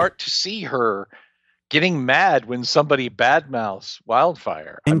 We start to see her getting mad when somebody badmouths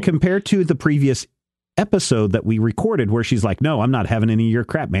Wildfire. And compared to the previous episode that we recorded where she's like, no, I'm not having any of your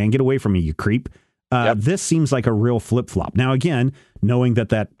crap, man. Get away from me, you creep. This seems like a real flip-flop. Now, again, knowing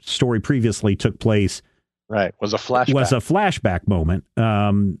that story previously took place, right, was a flashback moment,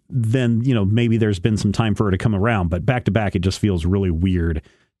 then, maybe there's been some time for her to come around. But back to back, it just feels really weird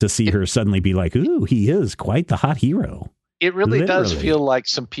to see her suddenly be like, ooh, he is quite the hot hero. It really does feel like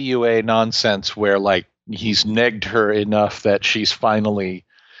some PUA nonsense where, like, he's negged her enough that she's finally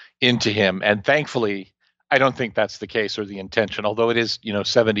into him. And thankfully, I don't think that's the case or the intention, although it is,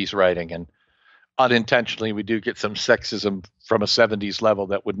 70s writing. And unintentionally, we do get some sexism from a 70s level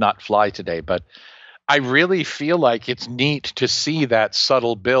that would not fly today. But I really feel like it's neat to see that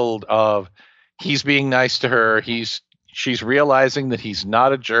subtle build of he's being nice to her. She's realizing that he's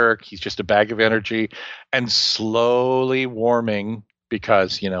not a jerk. He's just a bag of energy, and slowly warming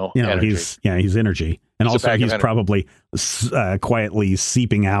because, energy. He's energy. And also he's probably quietly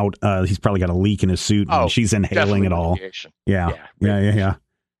seeping out. He's probably got a leak in his suit and she's inhaling it all.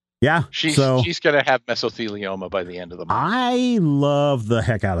 Yeah. She's going to have mesothelioma by the end of the month. I love the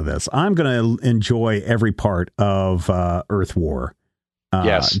heck out of this. I'm going to enjoy every part of Earth War.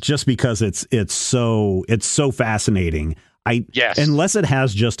 Yes. Just because it's so fascinating. Unless it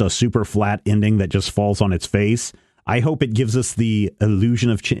has just a super flat ending that just falls on its face, I hope it gives us the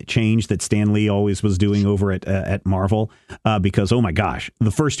illusion of change that Stan Lee always was doing over at Marvel. Because, oh my gosh,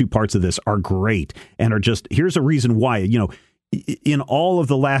 the first two parts of this are great and are just, here's a reason why, in all of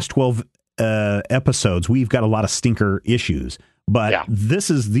the last 12 episodes, we've got a lot of stinker issues. But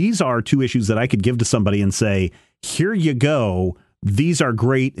these are two issues that I could give to somebody and say, here you go. These are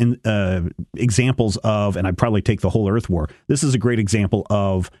great examples of, and I'd probably take the whole Earth War. This is a great example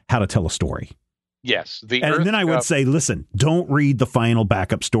of how to tell a story. Yes. Then I would say, listen, don't read the final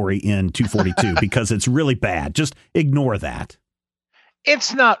backup story in 242 because it's really bad. Just ignore that.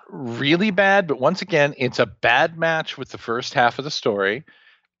 It's not really bad, but once again, it's a bad match with the first half of the story.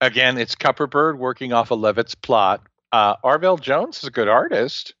 Again, it's Kupperberg working off of Levitt's plot. Arvell Jones is a good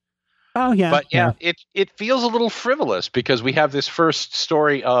artist. Oh, yeah. But it feels a little frivolous because we have this first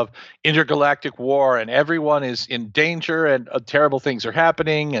story of intergalactic war and everyone is in danger and terrible things are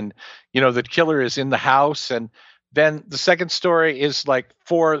happening. And, the killer is in the house. And then the second story is like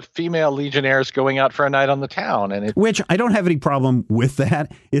 4 female legionnaires going out for a night on the town. Which I don't have any problem with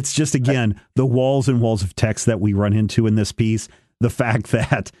that. It's just, again, the walls and walls of text that we run into in this piece. The fact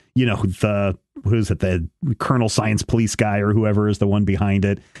that, the Colonel Science Police guy or whoever is the one behind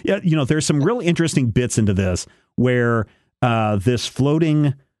it. Yeah, there's some real interesting bits into this where this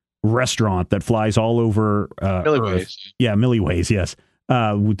floating restaurant that flies all over Earth. Yeah, Milliways, yes.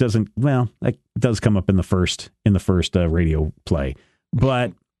 That does come up in the first radio play.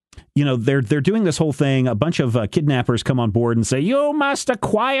 But they're doing this whole thing. A bunch of kidnappers come on board and say, "You must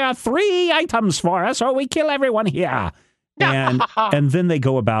acquire 3 items for us or we kill everyone here." And then they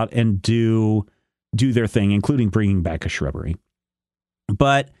go about and do their thing, including bringing back a shrubbery.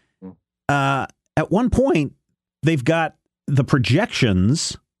 But at one point, they've got the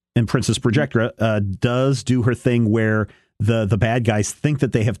projections, and Princess Projectra does do her thing where the bad guys think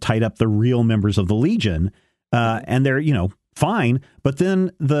that they have tied up the real members of the Legion, and they're fine. But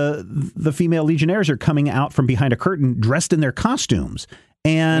then the female Legionnaires are coming out from behind a curtain dressed in their costumes,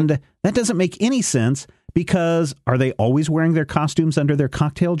 and that doesn't make any sense. Because are they always wearing their costumes under their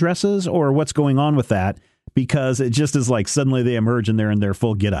cocktail dresses or what's going on with that? Because it just is like suddenly they emerge and they're in their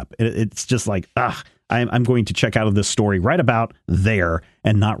full get up. It's just like, I'm going to check out of this story right about there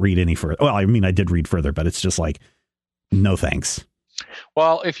and not read any further. Well, I mean, I did read further, but it's just like, no thanks.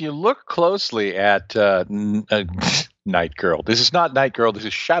 Well, if you look closely at Night Girl, this is not Night Girl. This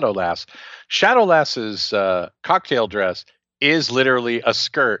is Shadow Lass. Shadow Lass's cocktail dress is literally a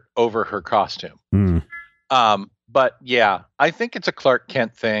skirt over her costume. But yeah, I think it's a Clark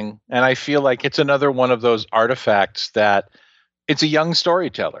Kent thing. And I feel like it's another one of those artifacts that it's a young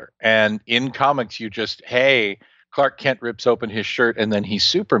storyteller. And in comics, Clark Kent rips open his shirt and then he's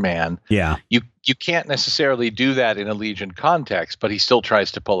Superman. Yeah. You can't necessarily do that in a Legion context, but he still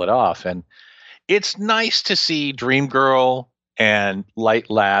tries to pull it off. And it's nice to see Dream Girl and Light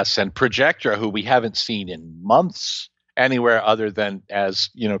Lass and Projectra, who we haven't seen in months anywhere other than as,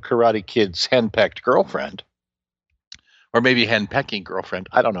 Karate Kid's henpecked girlfriend. Or maybe henpecking girlfriend.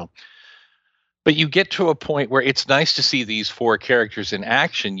 I don't know. But you get to a point where it's nice to see these 4 characters in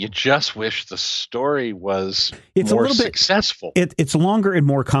action. You just wish the story was more successful. It's longer and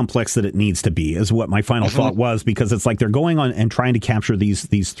more complex than it needs to be, is what my final thought was, because it's like they're going on and trying to capture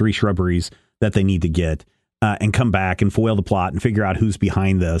these 3 shrubberies that they need to get and come back and foil the plot and figure out who's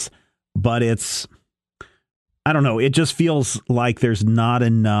behind this. But it's I don't know. It just feels like there's not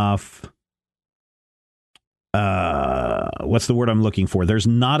enough. What's the word I'm looking for? There's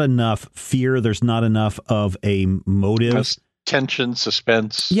not enough fear. There's not enough of a motive. Tension,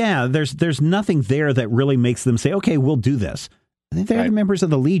 suspense. Yeah, there's nothing there that really makes them say, okay, we'll do this. They're the members of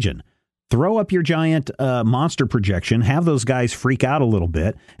the Legion. Throw up your giant monster projection, have those guys freak out a little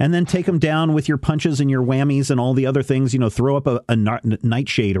bit, and then take them down with your punches and your whammies and all the other things. Throw up a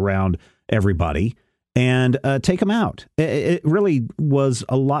nightshade around everybody and take them out. It really was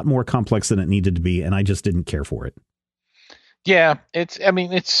a lot more complex than it needed to be, and I just didn't care for it. Yeah,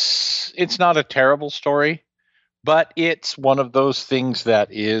 it's not a terrible story, but it's one of those things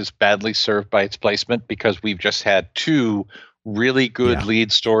that is badly served by its placement because we've just had two really good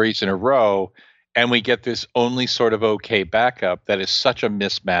lead stories in a row, and we get this only sort of okay backup that is such a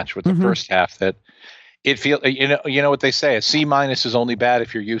mismatch with the first half that it feels, you know what they say, a C- is only bad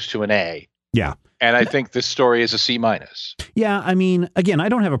if you're used to an A. Yeah. And I think this story is a C-. Yeah, I mean, again, I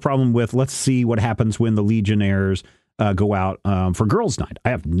don't have a problem with let's see what happens when the Legionnaires go out for Girls' Night.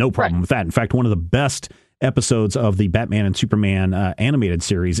 I have no problem with that. In fact, one of the best episodes of the Batman and Superman animated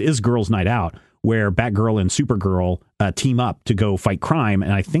series is Girls' Night Out, where Batgirl and Supergirl team up to go fight crime.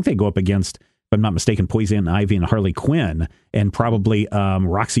 And I think they go up against, if I'm not mistaken, Poison Ivy and Harley Quinn, and probably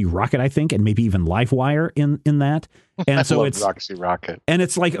Roxy Rocket, I think, and maybe even Livewire in that. And so it's Roxy Rocket. And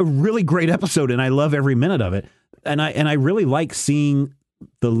it's like a really great episode, and I love every minute of it. And I really like seeing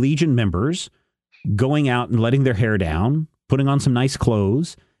the Legion members going out and letting their hair down, putting on some nice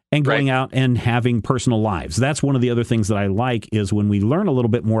clothes, and going out and having personal lives. That's one of the other things that I like is when we learn a little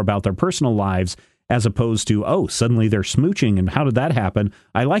bit more about their personal lives as opposed to, suddenly they're smooching and how did that happen?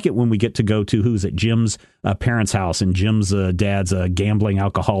 I like it when we get to go to, Jim's parents' house, and Jim's dad's a gambling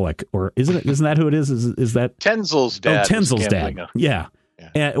alcoholic. Or isn't that who it is? Is that Tenzel's dad? Oh, Tenzel's dad. Yeah.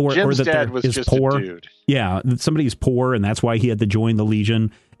 Jim's dad was just poor. A dude. Yeah, somebody's poor, and that's why he had to join the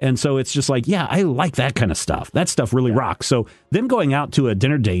Legion. And so it's just like, yeah, I like that kind of stuff. That stuff really rocks. So them going out to a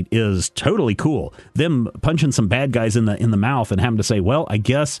dinner date is totally cool. Them punching some bad guys in the mouth and having to say, well, I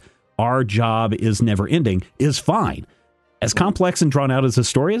guess our job is never ending is fine. As complex and drawn out as the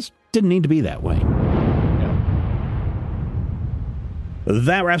story is, didn't need to be that way.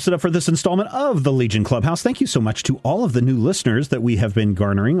 That wraps it up for this installment of the Legion Clubhouse. Thank you so much to all of the new listeners that we have been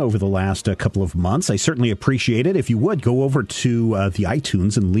garnering over the last couple of months. I certainly appreciate it. If you would, go over to the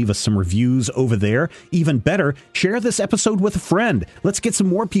iTunes and leave us some reviews over there. Even better, share this episode with a friend. Let's get some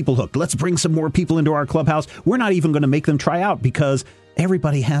more people hooked. Let's bring some more people into our clubhouse. We're not even going to make them try out because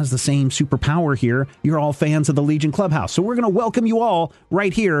everybody has the same superpower here. You're all fans of the Legion Clubhouse. So we're going to welcome you all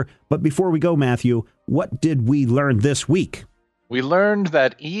right here. But before we go, Matthew, what did we learn this week? We learned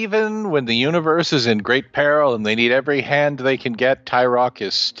that even when the universe is in great peril and they need every hand they can get, Tyrock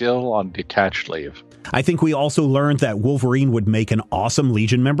is still on detached leave. I think we also learned that Wolverine would make an awesome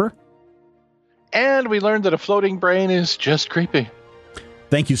Legion member. And we learned that a floating brain is just creepy.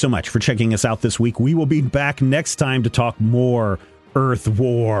 Thank you so much for checking us out this week. We will be back next time to talk more Earth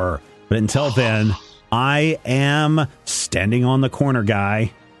War. But until then, I am Standing on the Corner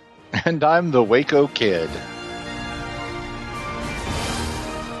Guy. And I'm the Waco Kid.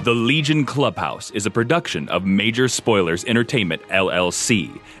 The Legion Clubhouse is a production of Major Spoilers Entertainment,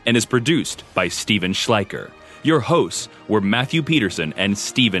 LLC, and is produced by Steven Schleicher. Your hosts were Matthew Peterson and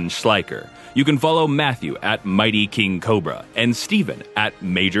Steven Schleicher. You can follow Matthew at Mighty King Cobra and Steven at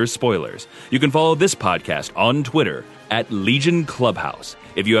Major Spoilers. You can follow this podcast on Twitter at Legion Clubhouse.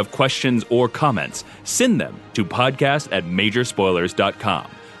 If you have questions or comments, send them to podcast@majorspoilers.com.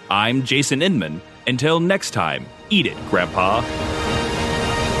 I'm Jason Inman. Until next time, eat it, Grandpa.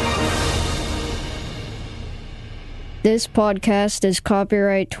 This podcast is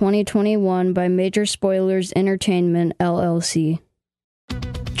copyright 2021 by Major Spoilers Entertainment, LLC.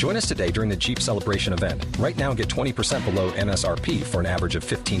 Join us today during the Jeep Celebration event. Right now, get 20% below MSRP for an average of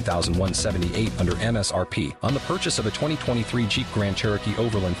 $15,178 under MSRP on the purchase of a 2023 Jeep Grand Cherokee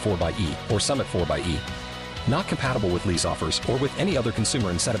Overland 4xE or Summit 4xE. Not compatible with lease offers or with any other consumer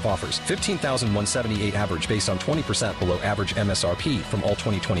incentive offers. $15,178 average based on 20% below average MSRP from all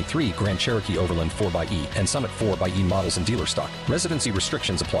 2023 Grand Cherokee Overland 4xE and Summit 4xE models in dealer stock. Residency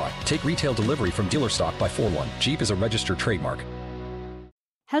restrictions apply. Take retail delivery from dealer stock by 4/1. Jeep is a registered trademark.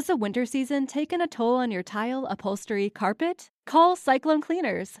 Has the winter season taken a toll on your tile, upholstery, carpet? Call Cyclone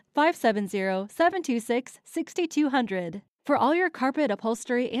Cleaners, 570-726-6200. For all your carpet,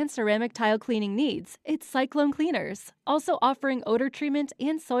 upholstery, and ceramic tile cleaning needs, it's Cyclone Cleaners, also offering odor treatment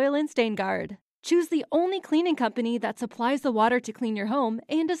and soil and stain guard. Choose the only cleaning company that supplies the water to clean your home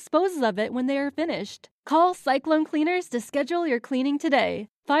and disposes of it when they are finished. Call Cyclone Cleaners to schedule your cleaning today.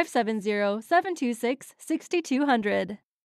 570-726-6200.